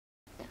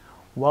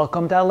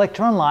Welcome to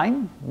Lecture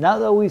Online. Now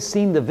that we've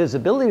seen the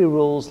visibility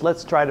rules,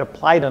 let's try to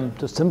apply them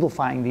to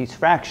simplifying these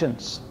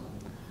fractions.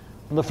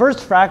 In the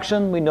first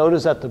fraction, we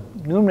notice that the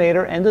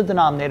numerator and the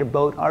denominator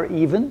both are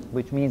even,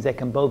 which means they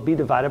can both be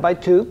divided by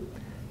 2.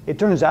 It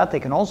turns out they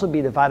can also be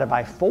divided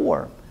by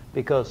 4,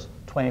 because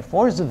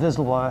 24 is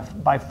divisible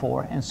by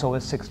 4, and so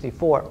is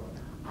 64.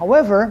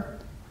 However,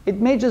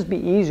 it may just be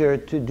easier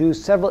to do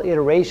several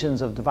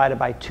iterations of divided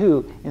by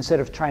 2 instead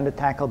of trying to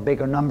tackle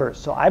bigger numbers.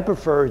 So I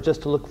prefer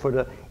just to look for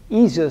the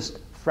easiest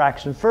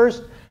fraction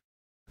first.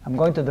 I'm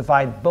going to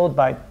divide both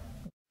by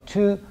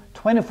 2.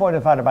 24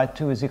 divided by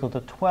 2 is equal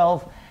to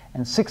 12,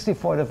 and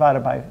 64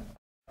 divided by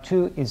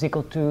 2 is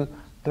equal to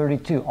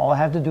 32. All I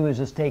have to do is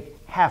just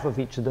take half of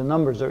each of the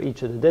numbers or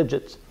each of the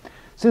digits.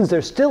 Since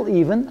they're still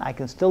even, I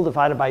can still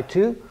divide it by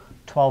 2.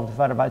 12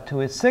 divided by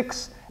 2 is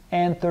 6,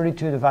 and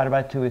 32 divided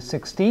by 2 is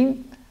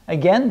 16.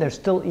 Again, they're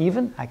still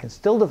even. I can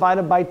still divide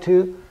it by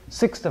 2.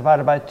 6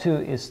 divided by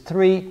 2 is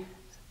 3.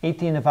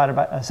 16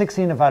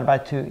 divided by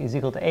 2 is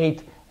equal to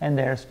 8, and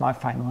there's my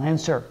final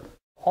answer.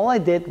 All I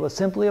did was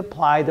simply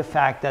apply the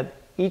fact that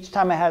each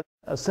time I had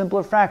a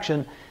simpler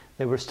fraction,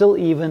 they were still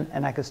even,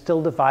 and I could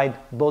still divide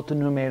both the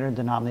numerator and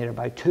denominator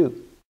by 2.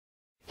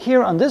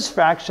 Here on this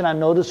fraction, I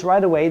notice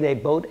right away they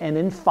both end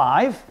in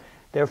 5.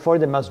 Therefore,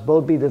 they must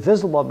both be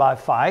divisible by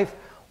 5.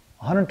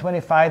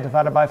 125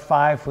 divided by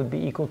 5 would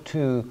be equal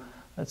to,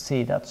 let's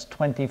see, that's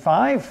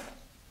 25.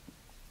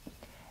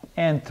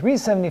 And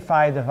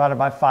 375 divided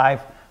by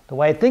 5, the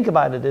way I think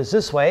about it is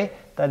this way.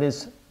 That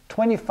is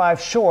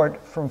 25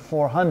 short from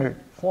 400.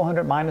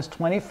 400 minus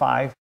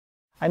 25.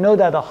 I know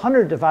that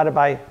 100 divided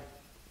by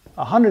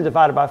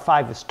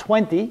 5 is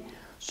 20.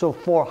 So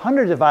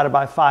 400 divided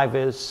by 5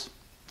 is,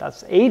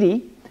 that's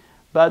 80.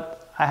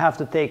 But I have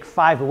to take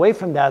 5 away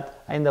from that.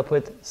 I end up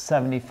with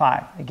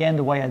 75. Again,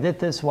 the way I did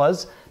this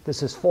was,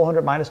 this is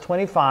 400 minus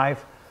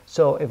 25.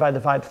 So if I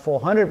divide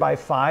 400 by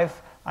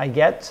 5, I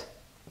get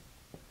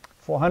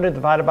 400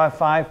 divided by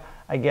 5,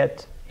 I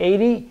get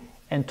 80,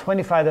 and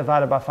 25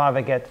 divided by 5,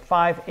 I get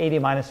 5. 80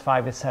 minus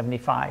 5 is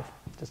 75.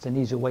 Just an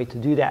easier way to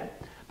do that.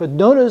 But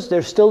notice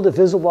they're still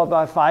divisible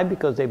by 5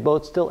 because they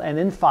both still end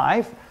in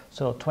 5.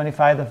 So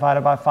 25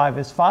 divided by 5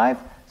 is 5.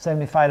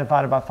 75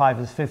 divided by 5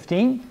 is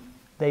 15.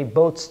 They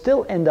both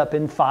still end up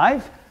in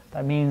 5.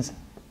 That means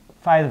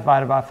 5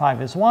 divided by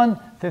 5 is 1.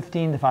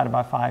 15 divided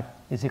by 5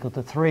 is equal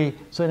to 3.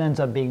 So it ends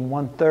up being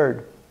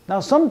 1/3.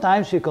 Now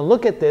sometimes you can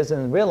look at this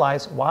and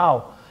realize,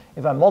 wow,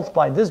 if I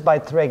multiply this by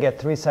 3, I get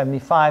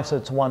 375, so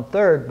it's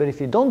 1/3. But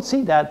if you don't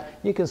see that,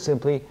 you can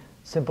simply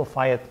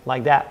simplify it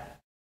like that.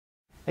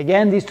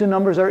 Again, these two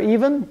numbers are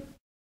even.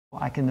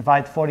 I can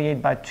divide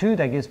 48 by 2,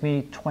 that gives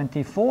me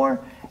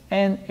 24.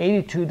 And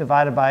 82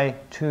 divided by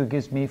 2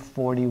 gives me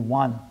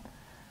 41.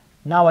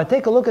 Now I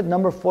take a look at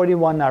number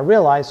 41 and I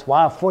realize,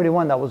 wow,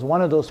 41, that was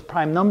one of those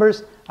prime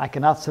numbers. I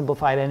cannot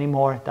simplify it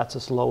anymore. That's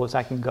as low as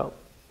I can go.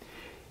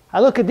 I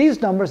look at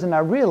these numbers and I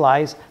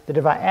realize that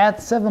if I add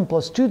 7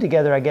 plus 2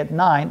 together, I get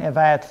 9. If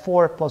I add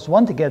 4 plus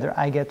 1 together,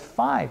 I get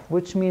 5,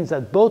 which means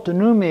that both the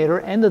numerator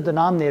and the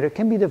denominator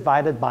can be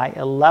divided by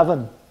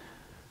 11.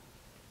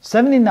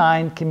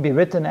 79 can be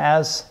written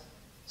as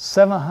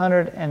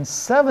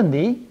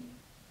 770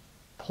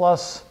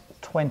 plus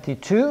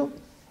 22,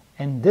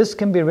 and this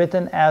can be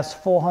written as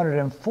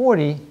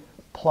 440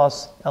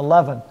 plus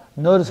 11.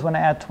 Notice when I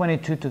add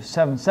 22 to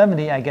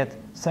 770, I get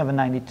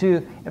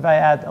 792. If I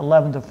add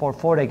 11 to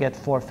 440, I get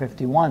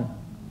 451.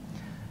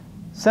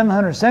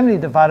 770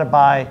 divided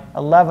by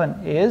 11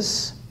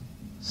 is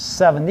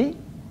 70.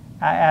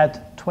 I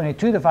add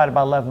 22 divided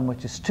by 11,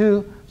 which is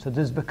 2, so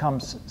this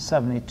becomes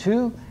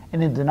 72.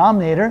 And in the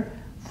denominator,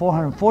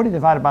 440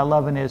 divided by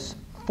 11 is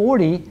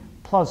 40,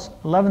 plus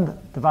 11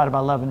 divided by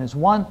 11 is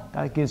 1.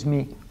 That gives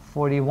me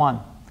 41.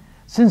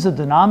 Since the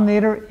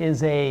denominator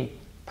is a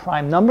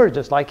prime number,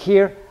 just like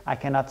here, I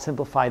cannot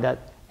simplify that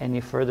any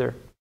further.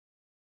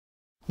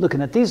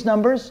 Looking at these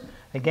numbers,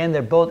 again,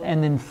 they're both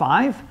end in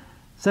 5.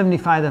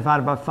 75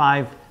 divided by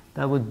 5,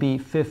 that would be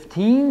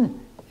 15.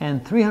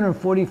 And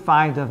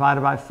 345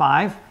 divided by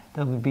 5,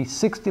 that would be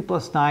 60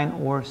 plus 9,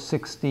 or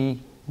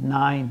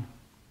 69.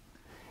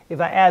 If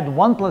I add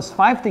 1 plus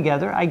 5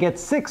 together, I get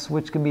 6,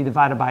 which can be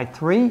divided by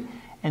 3.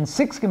 And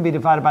 6 can be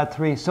divided by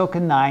 3, so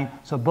can 9.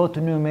 So both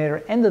the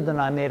numerator and the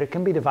denominator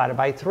can be divided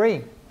by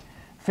 3.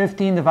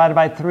 15 divided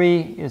by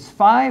 3 is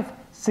 5.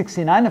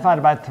 69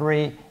 divided by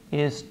 3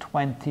 is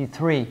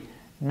 23.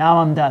 Now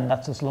I'm done.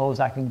 That's as low as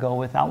I can go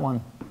with that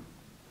one.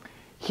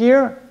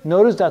 Here,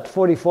 notice that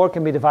 44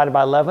 can be divided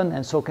by 11,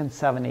 and so can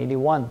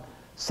 781.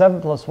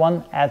 7 plus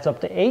 1 adds up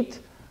to 8.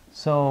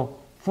 So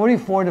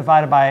 44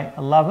 divided by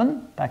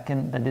 11, that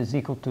is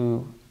equal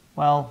to,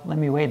 well, let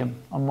me wait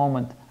a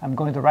moment. I'm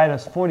going to write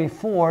as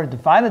 44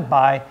 divided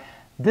by,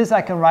 this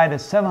I can write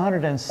as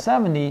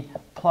 770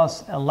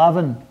 plus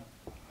 11.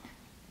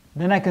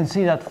 Then I can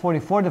see that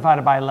 44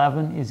 divided by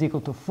 11 is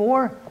equal to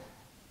 4.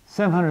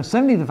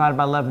 770 divided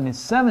by 11 is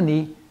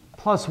 70,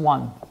 plus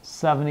 1,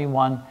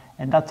 71.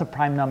 And that's a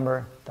prime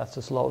number. That's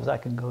as low as I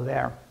can go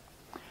there.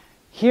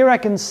 Here I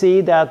can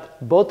see that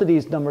both of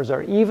these numbers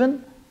are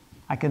even.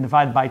 I can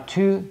divide by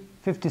 2.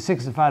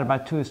 56 divided by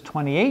 2 is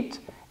 28,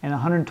 and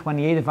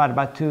 128 divided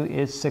by 2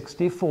 is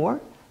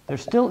 64. They're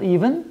still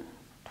even.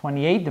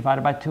 28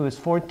 divided by 2 is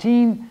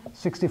 14.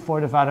 64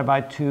 divided by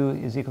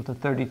 2 is equal to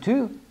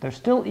 32. They're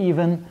still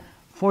even.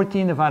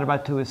 14 divided by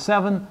 2 is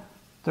 7.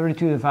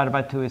 32 divided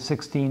by 2 is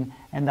 16,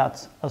 and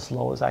that's as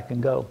low as I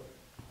can go.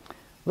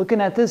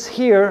 Looking at this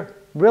here,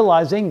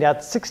 realizing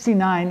that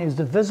 69 is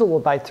divisible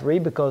by 3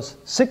 because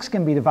 6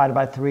 can be divided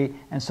by 3,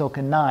 and so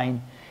can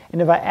 9.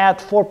 And if I add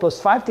 4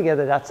 plus 5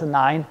 together, that's a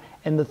 9.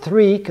 And the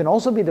 3 can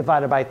also be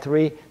divided by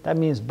 3. That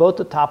means both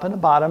the top and the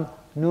bottom,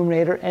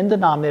 numerator and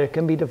denominator,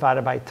 can be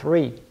divided by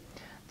 3.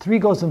 3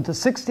 goes into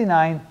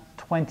 69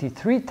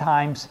 23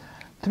 times.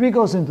 3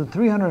 goes into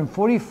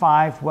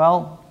 345.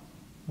 Well,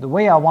 the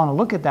way I want to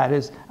look at that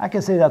is I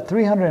can say that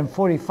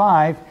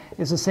 345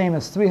 is the same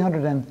as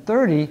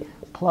 330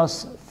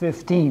 plus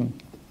 15.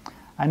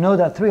 I know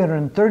that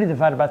 330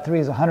 divided by 3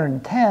 is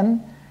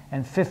 110,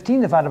 and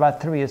 15 divided by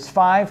 3 is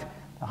 5.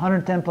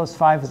 110 plus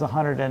 5 is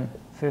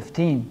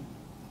 115.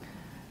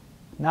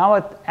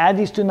 Now add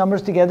these two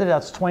numbers together,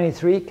 that's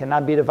 23,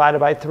 cannot be divided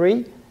by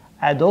 3.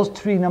 Add those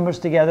three numbers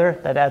together,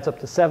 that adds up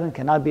to 7,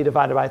 cannot be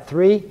divided by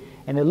 3.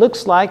 And it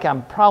looks like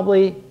I'm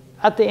probably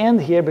at the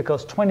end here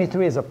because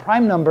 23 is a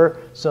prime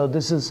number, so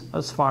this is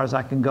as far as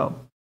I can go.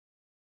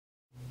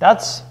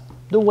 That's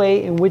the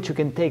way in which you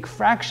can take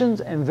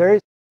fractions and very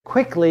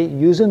quickly,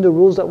 using the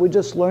rules that we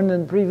just learned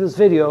in the previous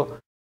video,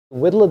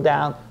 whittle it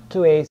down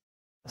to a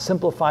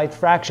simplified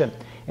fraction.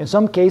 In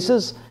some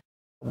cases,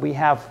 we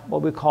have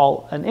what we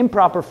call an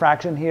improper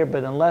fraction here,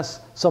 but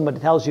unless somebody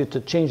tells you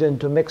to change it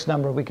into a mixed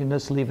number, we can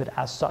just leave it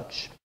as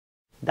such.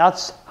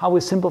 That's how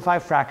we simplify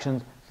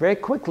fractions very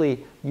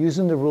quickly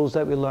using the rules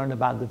that we learned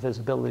about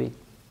divisibility.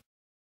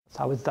 That's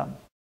how it's done.